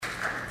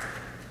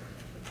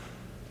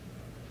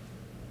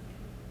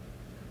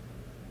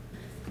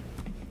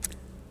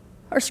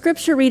Our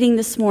scripture reading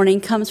this morning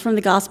comes from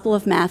the Gospel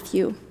of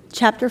Matthew,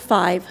 chapter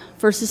 5,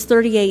 verses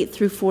 38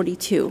 through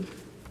 42.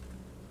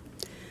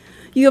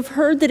 You have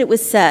heard that it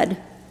was said,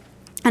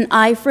 an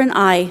eye for an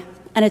eye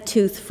and a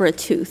tooth for a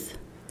tooth.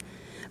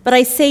 But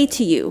I say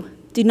to you,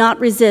 do not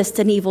resist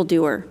an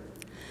evildoer.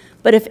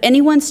 But if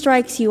anyone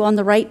strikes you on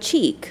the right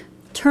cheek,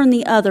 turn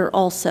the other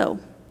also.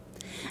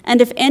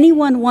 And if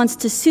anyone wants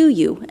to sue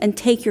you and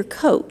take your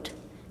coat,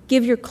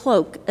 give your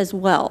cloak as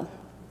well.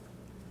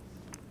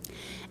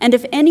 And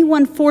if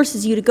anyone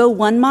forces you to go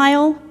 1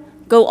 mile,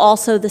 go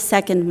also the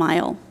 2nd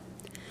mile.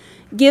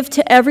 Give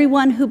to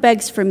everyone who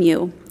begs from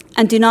you,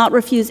 and do not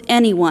refuse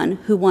anyone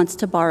who wants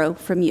to borrow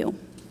from you.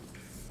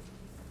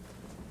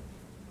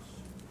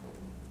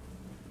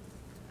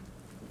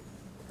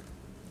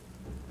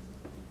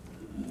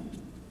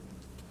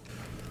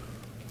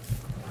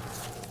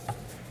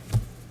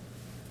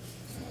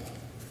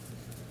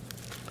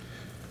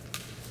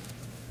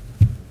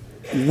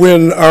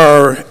 When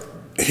our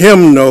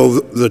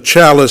hymnal, the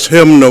Chalice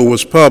Hymnal,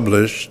 was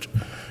published,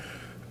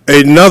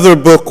 another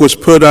book was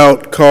put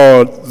out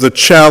called The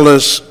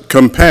Chalice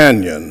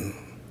Companion.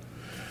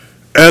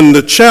 And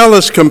The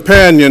Chalice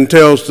Companion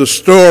tells the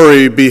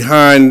story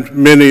behind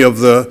many of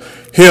the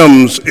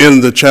hymns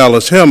in the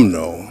Chalice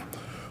Hymnal,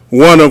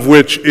 one of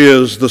which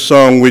is the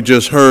song we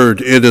just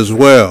heard, It Is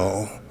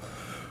Well,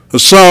 a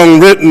song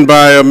written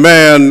by a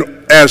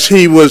man as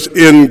he was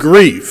in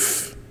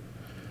grief,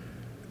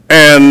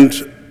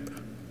 and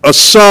a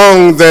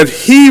song that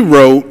he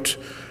wrote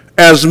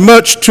as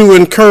much to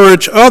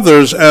encourage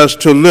others as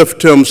to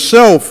lift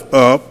himself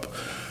up,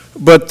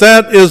 but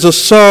that is a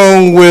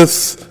song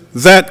with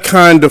that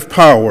kind of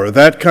power,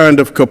 that kind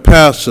of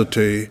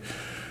capacity.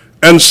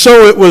 And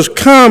so it was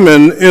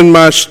common in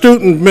my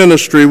student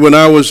ministry when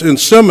I was in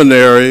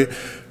seminary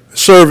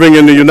serving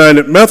in the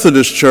United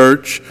Methodist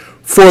Church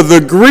for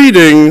the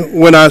greeting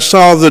when I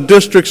saw the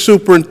district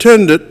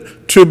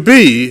superintendent to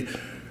be,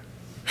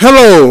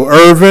 "Hello,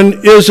 Irvin,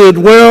 is it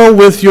well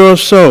with your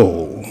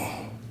soul?"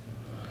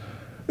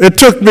 It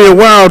took me a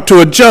while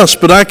to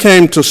adjust, but I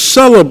came to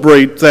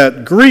celebrate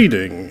that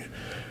greeting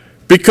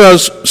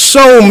because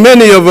so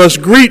many of us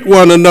greet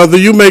one another.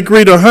 You may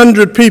greet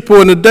 100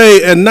 people in a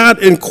day and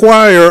not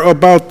inquire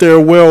about their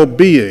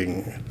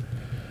well-being,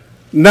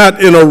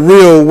 not in a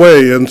real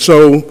way. And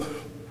so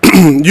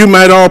you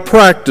might all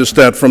practice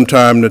that from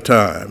time to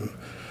time.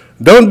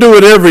 Don't do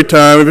it every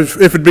time.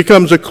 If it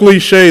becomes a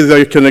cliche,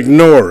 they can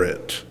ignore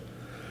it.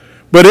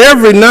 But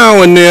every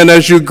now and then,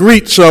 as you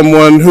greet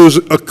someone who's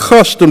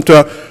accustomed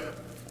to,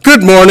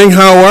 "Good morning,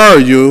 how are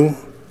you?"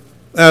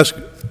 ask,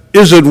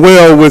 "Is it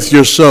well with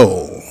your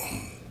soul?"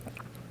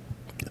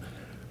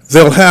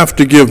 They'll have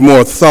to give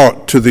more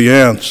thought to the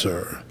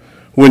answer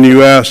when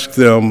you ask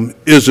them,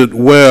 "Is it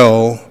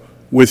well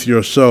with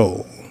your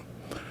soul?"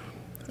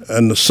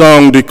 And the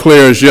song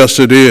declares, yes,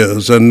 it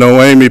is. And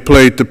Noemi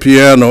played the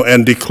piano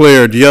and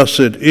declared,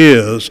 yes, it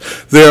is.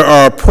 There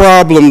are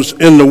problems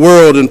in the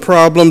world and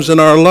problems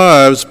in our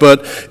lives,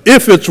 but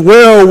if it's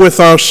well with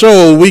our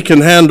soul, we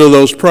can handle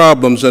those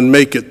problems and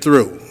make it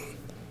through.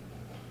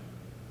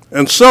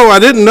 And so I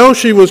didn't know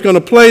she was going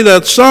to play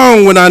that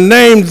song when I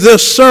named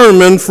this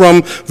sermon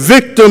From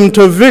Victim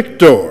to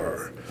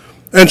Victor.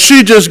 And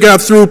she just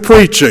got through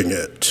preaching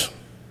it.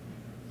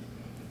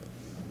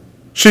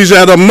 She's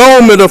at a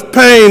moment of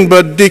pain,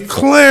 but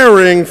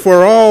declaring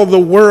for all the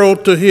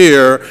world to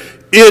hear,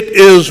 "It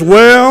is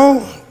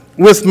well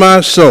with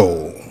my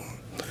soul."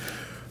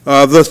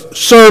 The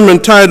sermon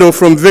title,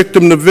 From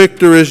Victim to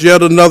Victor, is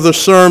yet another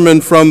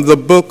sermon from the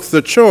book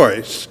The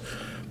Choice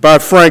by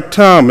Frank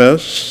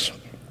Thomas.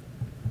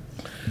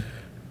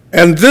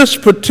 And this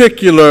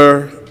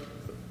particular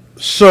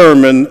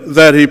sermon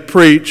that he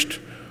preached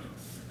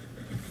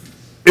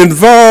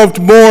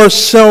involved more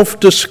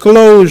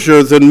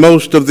self-disclosure than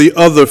most of the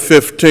other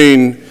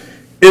 15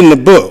 in the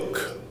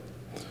book.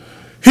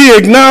 He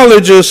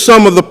acknowledges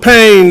some of the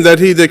pain that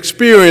he'd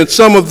experienced,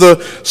 some of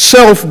the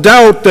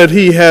self-doubt that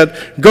he had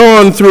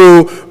gone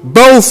through,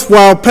 both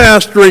while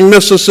pastoring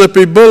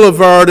Mississippi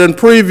Boulevard and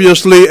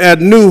previously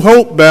at New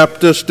Hope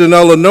Baptist in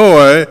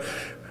Illinois,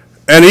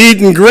 and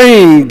Eden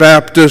Green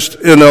Baptist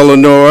in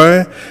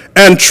Illinois,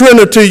 and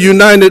Trinity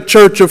United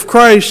Church of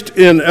Christ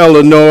in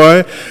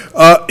Illinois.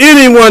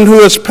 Anyone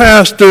who has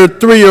pastored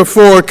 3 or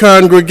 4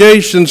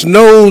 congregations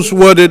knows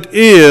what it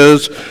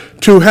is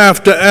to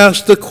have to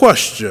ask the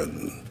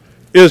question,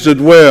 is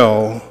it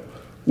well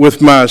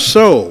with my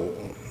soul?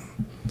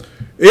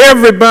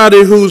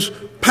 Everybody who's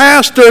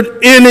pastored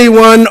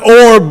anyone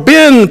or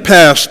been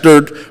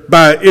pastored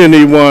by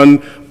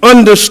anyone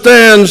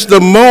understands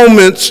the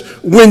moments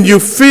when you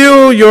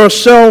feel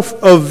yourself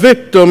a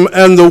victim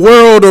and the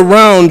world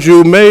around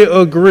you may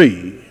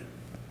agree.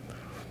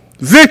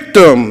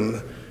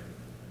 Victim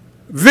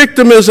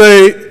is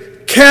a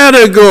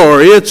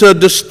category, it's a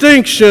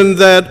distinction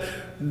that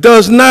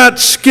does not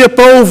skip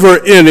over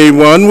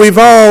anyone. We've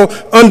all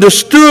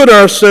understood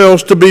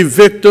ourselves to be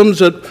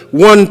victims at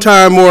one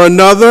time or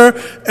another,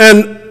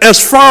 and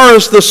as far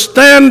as the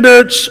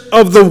standards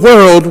of the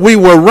world, we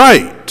were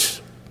right.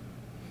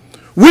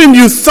 When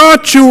you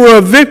thought you were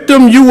a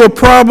victim, you were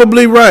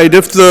probably right.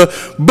 If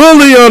the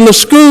bully on the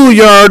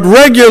schoolyard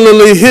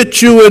regularly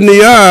hit you in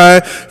the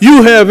eye,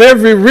 you have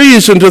every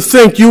reason to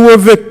think you were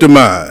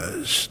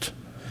victimized.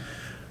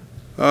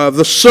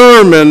 The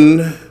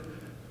sermon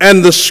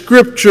and the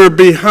scripture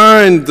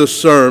behind the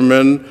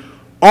sermon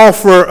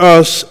offer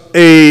us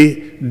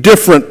a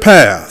different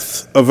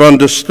path of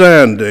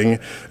understanding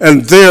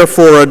and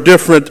therefore a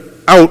different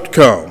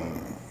outcome.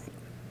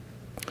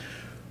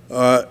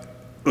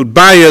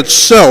 By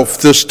itself,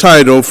 this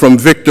title, From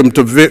Victim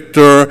to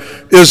Victor,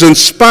 is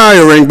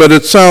inspiring, but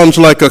it sounds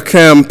like a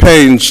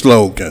campaign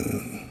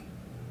slogan.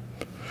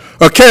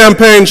 A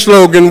campaign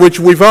slogan which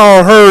we've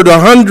all heard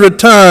 100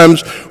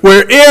 times,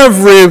 where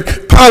every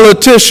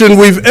politician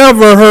we've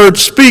ever heard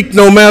speak,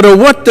 no matter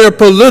what their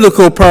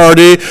political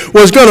party,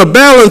 was going to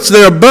balance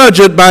their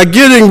budget by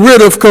getting rid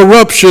of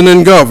corruption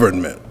in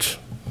government.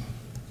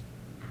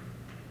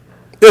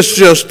 It's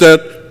just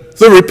that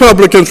the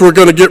Republicans were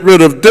going to get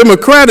rid of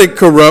Democratic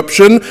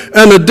corruption,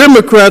 and the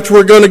Democrats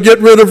were going to get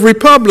rid of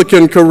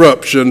Republican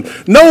corruption.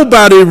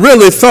 Nobody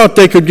really thought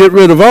they could get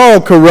rid of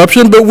all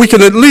corruption, but we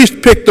can at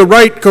least pick the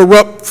right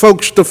corrupt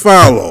folks to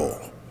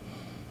follow.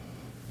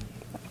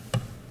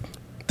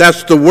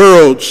 That's the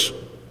world's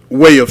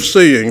way of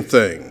seeing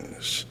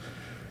things.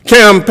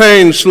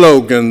 Campaign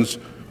slogans,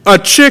 a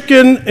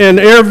chicken in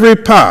every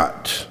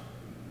pot.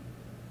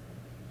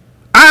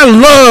 I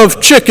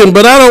love chicken,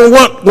 but I don't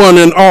want one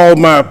in all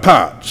my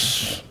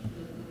pots.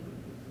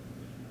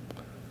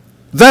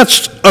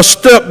 That's a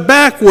step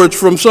backwards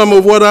from some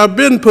of what I've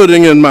been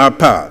putting in my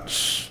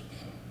pots.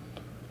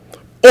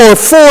 Or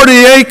 40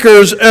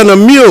 acres and a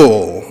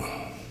mule.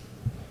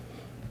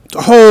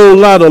 A whole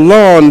lot of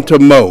lawn to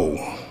mow.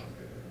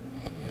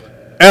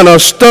 And a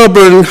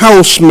stubborn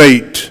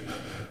housemate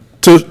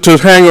to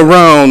hang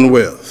around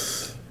with.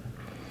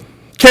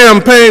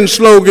 Campaign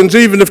slogans,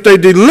 even if they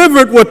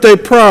delivered what they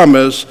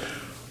promised,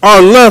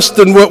 are less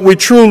than what we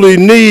truly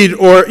need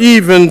or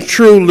even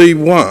truly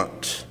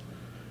want.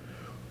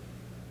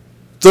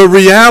 The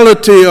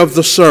reality of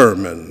the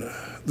sermon,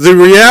 the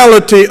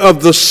reality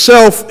of the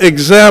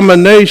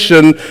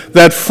self-examination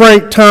that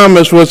Frank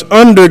Thomas was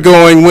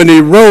undergoing when he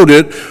wrote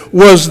it,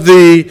 was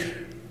the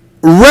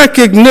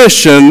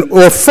recognition,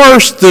 or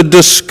first the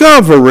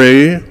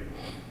discovery,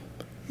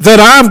 that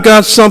I've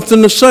got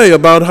something to say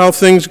about how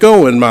things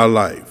go in my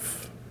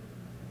life.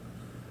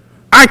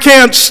 I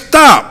can't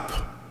stop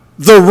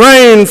the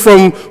rain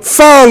from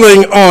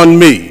falling on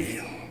me.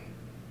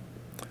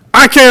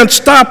 I can't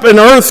stop an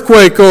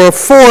earthquake or a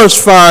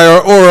forest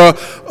fire or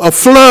a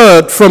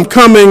flood from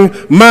coming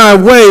my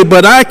way,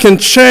 but I can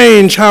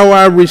change how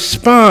I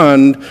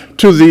respond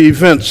to the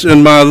events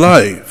in my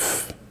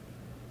life.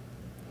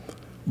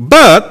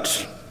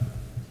 But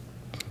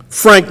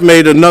Frank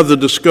made another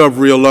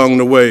discovery along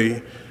the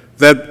way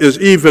that is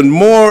even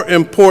more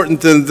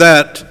important than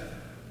that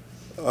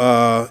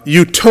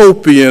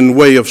utopian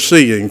way of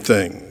seeing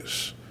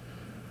things.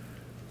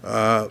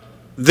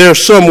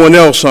 There's someone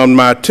else on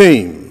my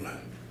team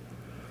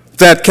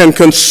that can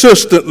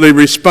consistently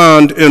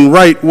respond in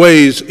right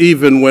ways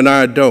even when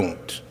I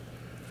don't,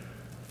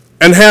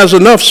 and has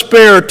enough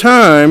spare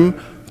time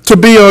to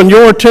be on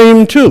your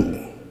team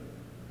too.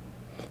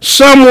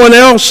 Someone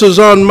else is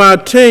on my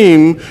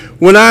team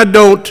when I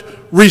don't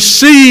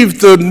receive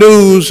the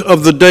news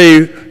of the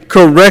day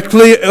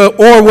correctly,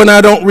 or when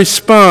I don't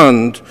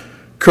respond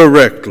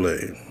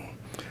correctly.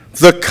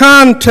 The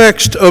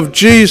context of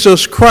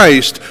Jesus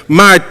Christ,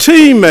 my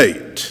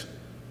teammate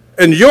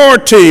and your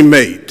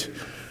teammate,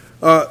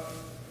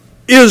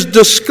 is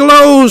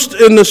disclosed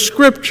in the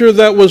scripture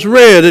that was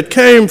read. It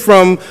came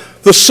from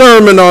the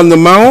Sermon on the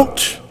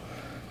Mount.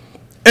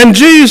 And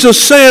Jesus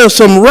says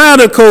some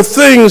radical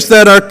things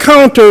that are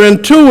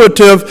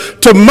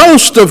counterintuitive to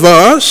most of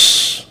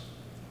us.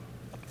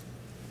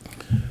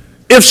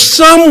 If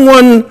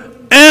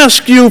someone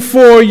asks you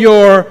for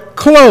your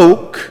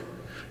cloak,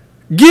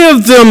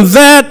 give them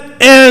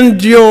that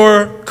and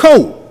your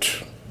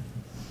coat.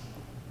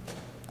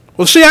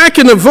 Well, see, I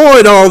can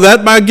avoid all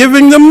that by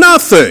giving them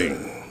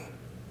nothing.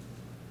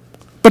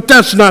 But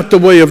that's not the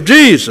way of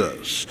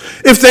Jesus.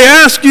 If they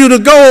ask you to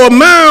go a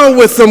mile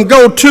with them,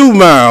 go 2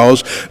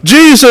 miles.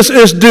 Jesus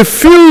is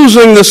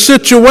diffusing the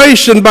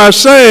situation by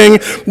saying,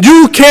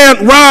 you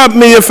can't rob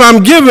me if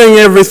I'm giving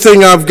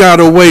everything I've got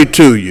away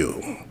to you.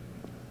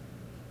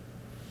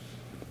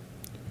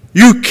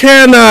 You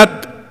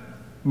cannot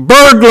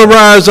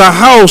burglarize a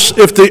house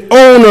if the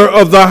owner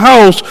of the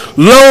house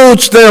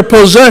loads their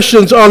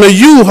possessions on a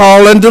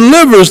U-Haul and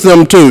delivers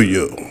them to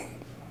you.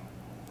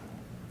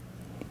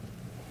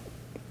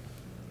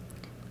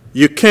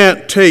 You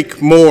can't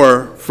take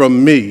more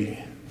from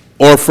me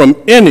or from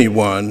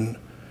anyone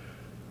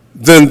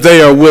than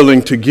they are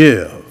willing to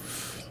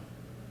give.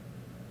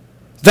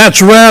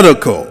 That's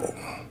radical.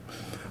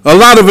 A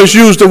lot of us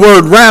use the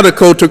word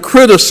radical to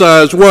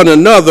criticize one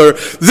another.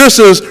 This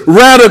is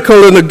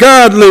radical in a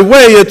godly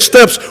way. It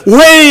steps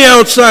way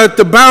outside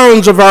the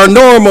bounds of our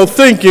normal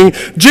thinking.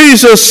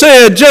 Jesus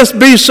said, just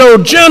be so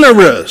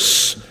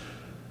generous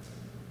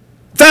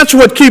That's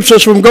what keeps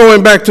us from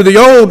going back to the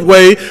old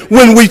way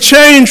when we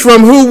change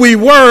from who we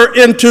were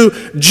into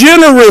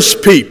generous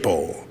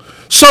people.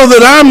 So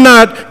that I'm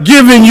not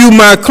giving you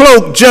my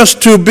cloak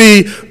just to be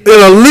in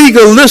a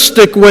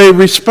legalistic way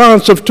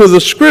responsive to the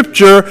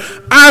scripture.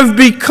 I've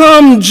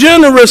become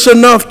generous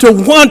enough to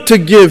want to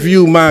give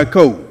you my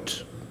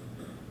coat.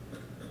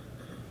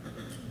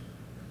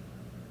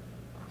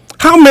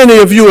 How many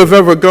of you have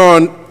ever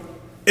gone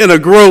in a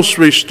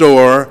grocery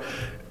store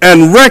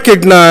and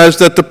recognized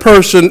that the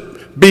person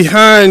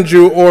behind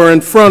you or in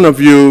front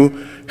of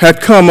you had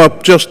come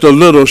up just a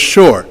little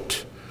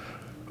short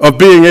of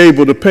being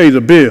able to pay the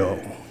bill?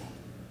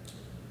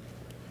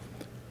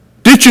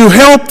 Did you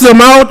help them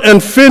out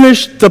and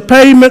finish the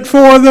payment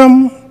for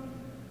them?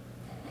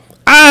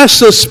 I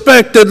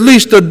suspect at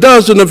least a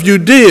dozen of you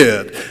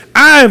did.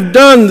 I've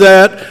done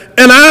that,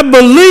 and I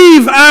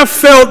believe I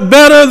felt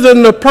better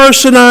than the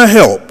person I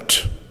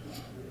helped.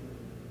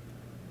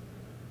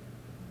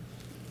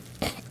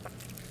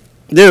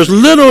 There's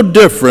little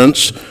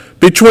difference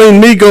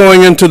between me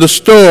going into the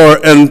store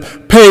and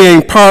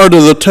paying part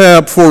of the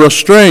tab for a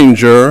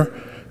stranger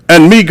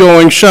and me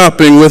going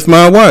shopping with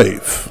my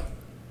wife.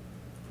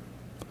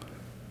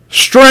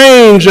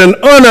 Strange and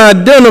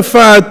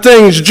unidentified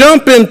things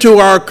jump into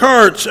our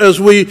carts as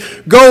we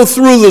go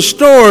through the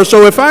store.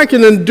 So if I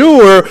can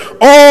endure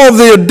all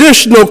the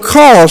additional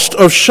cost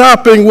of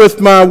shopping with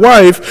my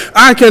wife,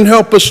 I can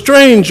help a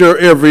stranger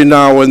every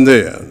now and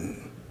then.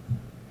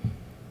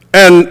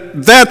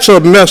 And that's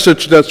a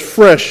message that's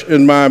fresh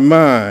in my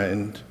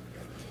mind.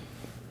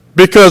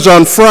 Because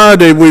on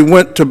Friday we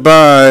went to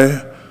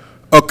buy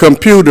a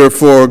computer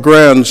for a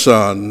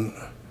grandson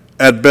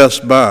at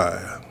Best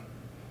Buy.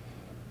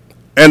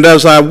 And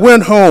as I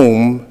went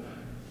home,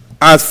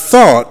 I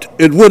thought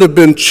it would have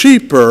been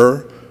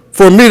cheaper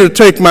for me to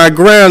take my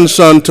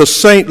grandson to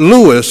St.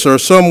 Louis or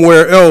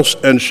somewhere else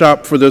and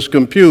shop for this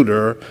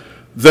computer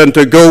than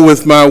to go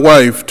with my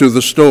wife to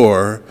the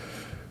store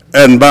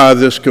and buy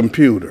this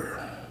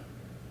computer.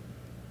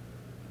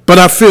 But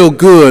I feel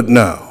good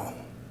now.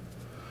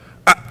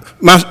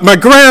 My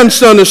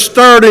grandson is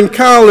starting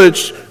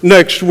college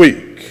next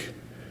week,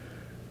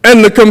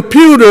 and the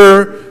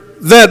computer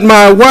that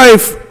my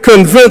wife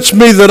convinced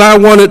me that I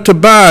wanted to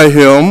buy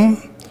him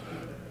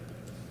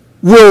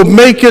will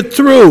make it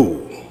through.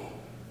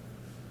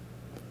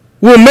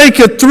 We'll make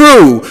it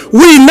through.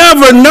 We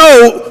never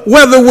know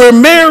whether we're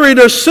married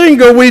or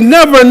single. We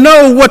never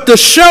know what the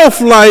shelf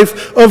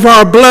life of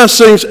our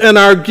blessings and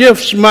our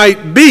gifts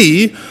might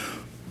be,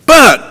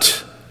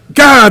 but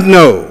God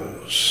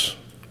knows.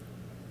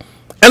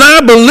 And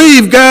I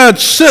believe God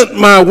sent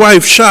my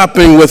wife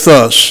shopping with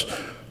us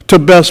to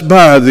Best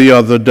Buy the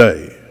other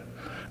day.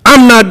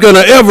 I'm not going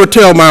to ever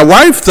tell my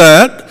wife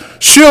that.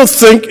 She'll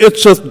think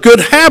it's a good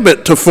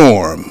habit to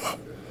form.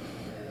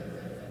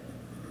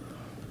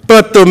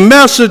 But the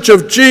message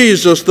of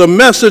Jesus, the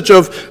message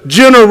of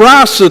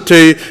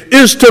generosity,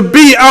 is to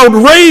be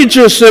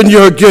outrageous in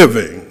your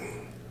giving.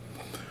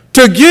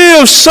 To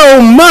give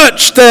so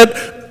much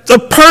that the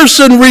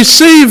person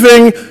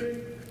receiving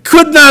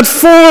could not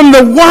form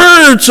the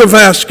words of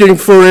asking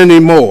for any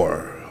more.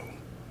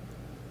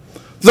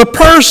 The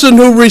person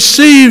who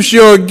receives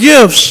your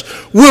gifts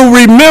will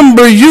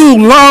remember you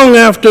long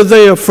after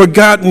they have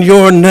forgotten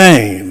your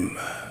name.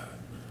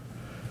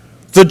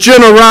 The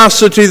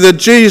generosity that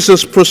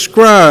Jesus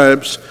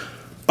prescribes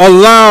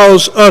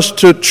allows us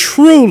to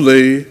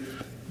truly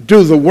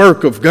do the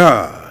work of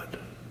God.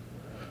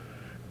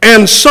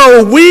 And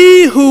so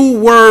we who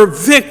were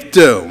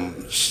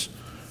victims,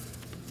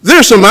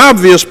 there's some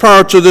obvious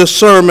parts of this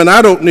sermon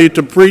I don't need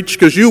to preach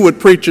because you would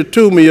preach it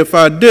to me if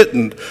I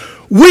didn't.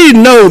 We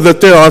know that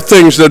there are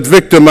things that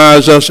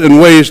victimize us in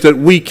ways that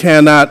we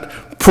cannot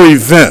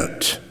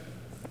prevent.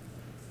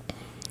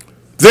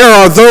 There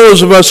are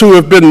those of us who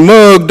have been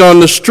mugged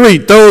on the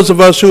street, those of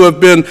us who have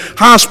been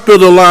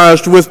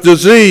hospitalized with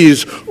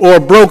disease or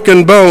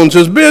broken bones.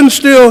 Is Ben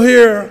still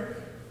here?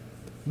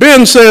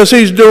 Ben says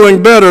he's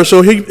doing better,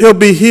 so he'll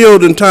be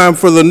healed in time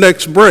for the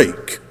next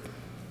break.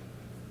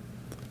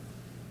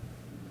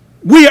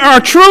 We are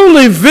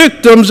truly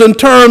victims in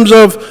terms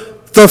of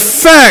the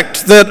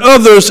fact that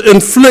others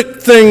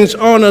inflict things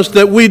on us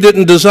that we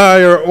didn't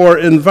desire or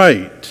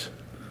invite.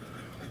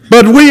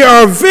 But we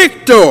are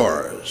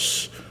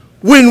victors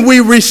when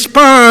we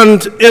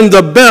respond in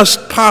the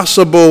best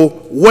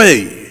possible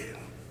way.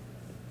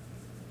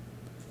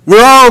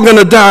 We're all going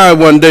to die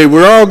one day.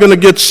 We're all going to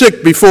get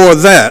sick before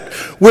that.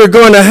 We're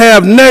going to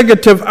have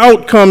negative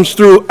outcomes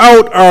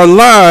throughout our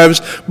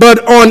lives.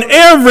 But on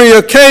every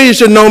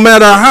occasion, no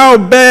matter how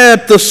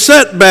bad the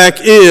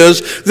setback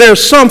is,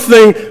 there's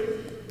something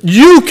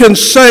you can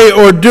say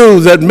or do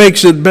that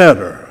makes it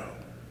better.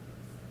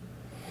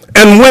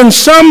 And when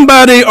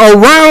somebody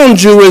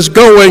around you is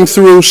going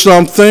through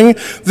something,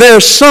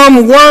 there's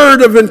some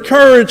word of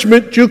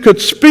encouragement you could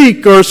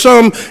speak or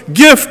some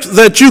gift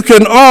that you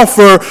can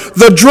offer.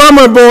 The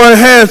drummer boy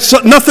had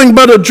nothing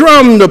but a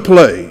drum to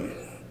play.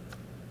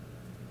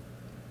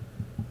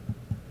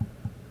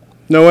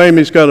 No,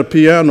 Amy's got a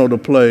piano to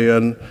play,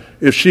 and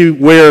if she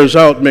wears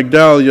out,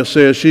 Migdalia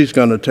says she's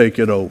going to take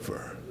it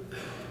over.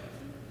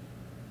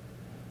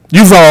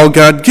 You've all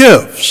got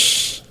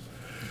gifts.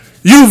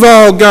 You've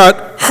all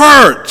got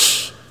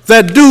hearts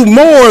that do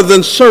more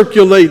than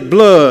circulate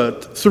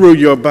blood through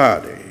your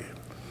body.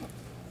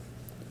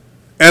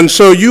 And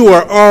so you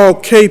are all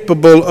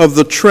capable of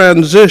the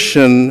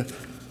transition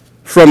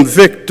from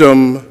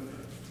victim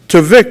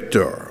to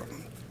victor.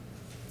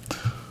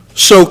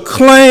 So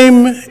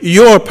claim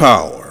your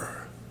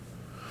power.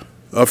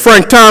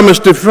 Frank Thomas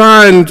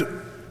defined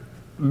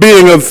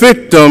being a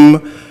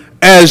victim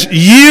as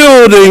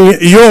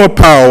yielding your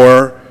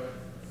power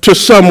to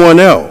someone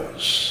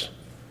else.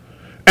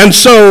 And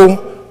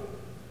so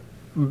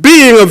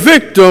being a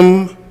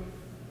victim,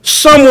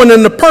 someone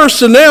in the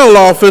personnel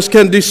office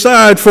can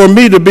decide for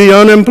me to be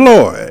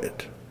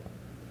unemployed.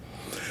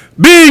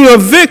 Being a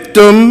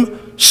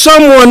victim,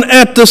 someone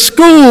at the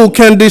school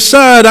can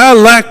decide I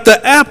lack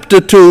the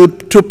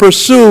aptitude to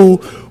pursue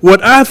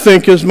what I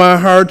think is my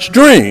heart's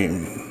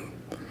dream.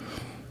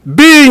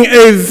 Being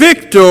a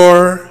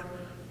victor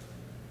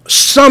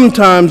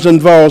sometimes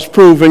involves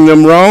proving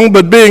them wrong,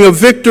 but being a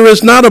victor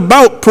is not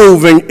about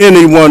proving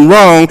anyone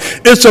wrong.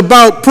 It's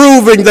about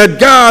proving that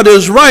God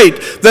is right,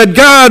 that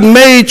God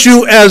made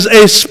you as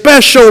a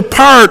special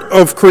part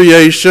of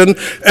creation,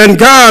 and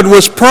God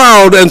was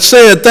proud and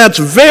said, that's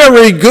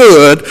very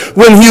good,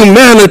 when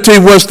humanity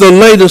was the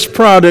latest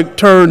product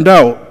turned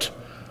out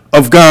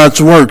of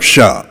God's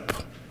workshop.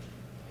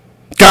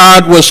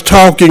 God was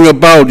talking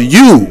about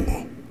you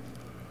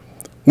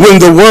when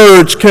the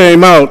words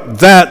came out,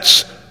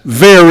 that's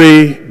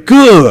very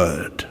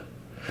good.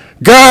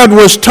 God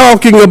was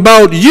talking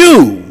about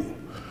you.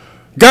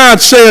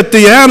 God said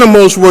the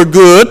animals were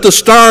good, the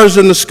stars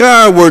in the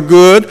sky were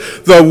good,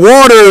 the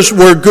waters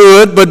were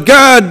good, but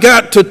God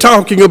got to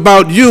talking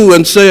about you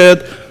and said,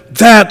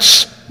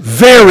 that's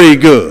very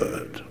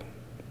good.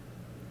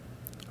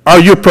 Are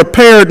you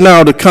prepared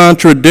now to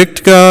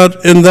contradict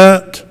God in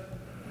that?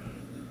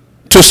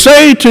 To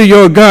say to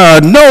your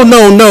God,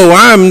 no,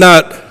 I'm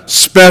not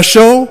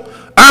special.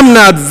 I'm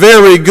not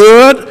very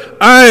good.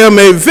 I am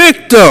a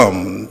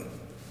victim.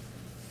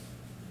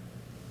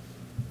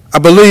 I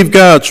believe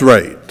God's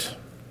right.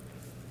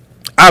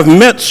 I've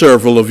met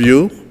several of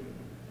you,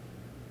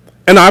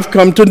 and I've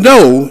come to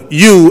know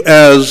you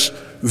as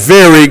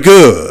very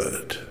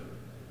good.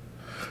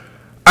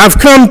 I've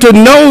come to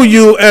know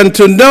you and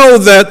to know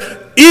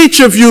that each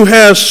of you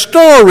has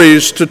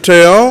stories to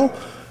tell,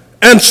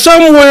 and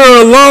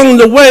somewhere along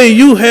the way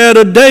you had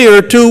a day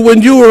or two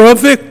when you were a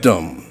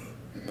victim.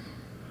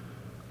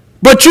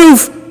 But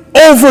you've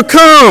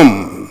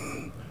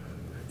overcome.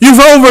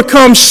 You've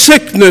overcome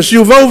sickness.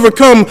 You've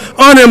overcome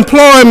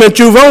unemployment.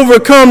 You've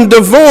overcome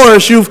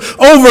divorce. You've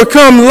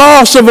overcome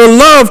loss of a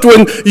loved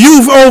one.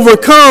 You've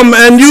overcome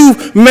and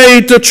you've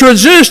made the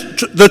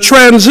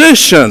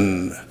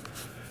transition.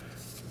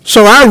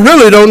 So I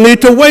really don't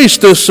need to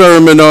waste this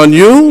sermon on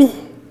you.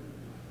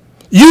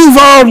 You've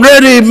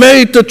already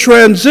made the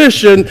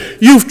transition.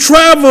 You've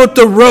traveled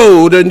the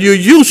road and you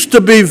used to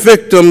be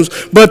victims,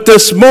 but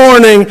this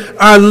morning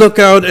I look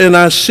out and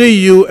I see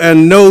you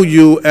and know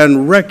you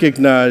and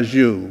recognize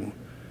you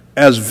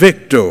as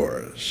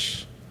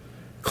victors.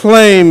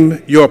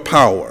 Claim your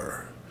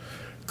power.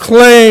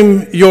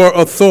 Claim your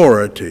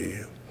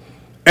authority.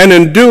 And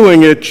in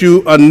doing it,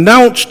 you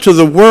announce to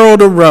the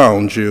world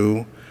around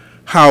you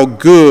how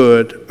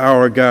good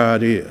our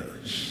God is.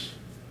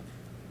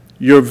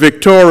 You're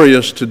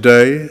victorious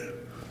today,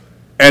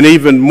 and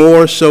even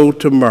more so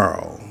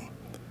tomorrow.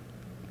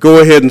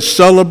 Go ahead and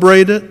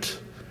celebrate it,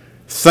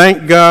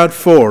 thank God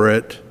for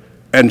it,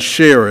 and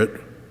share it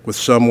with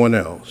someone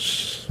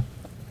else.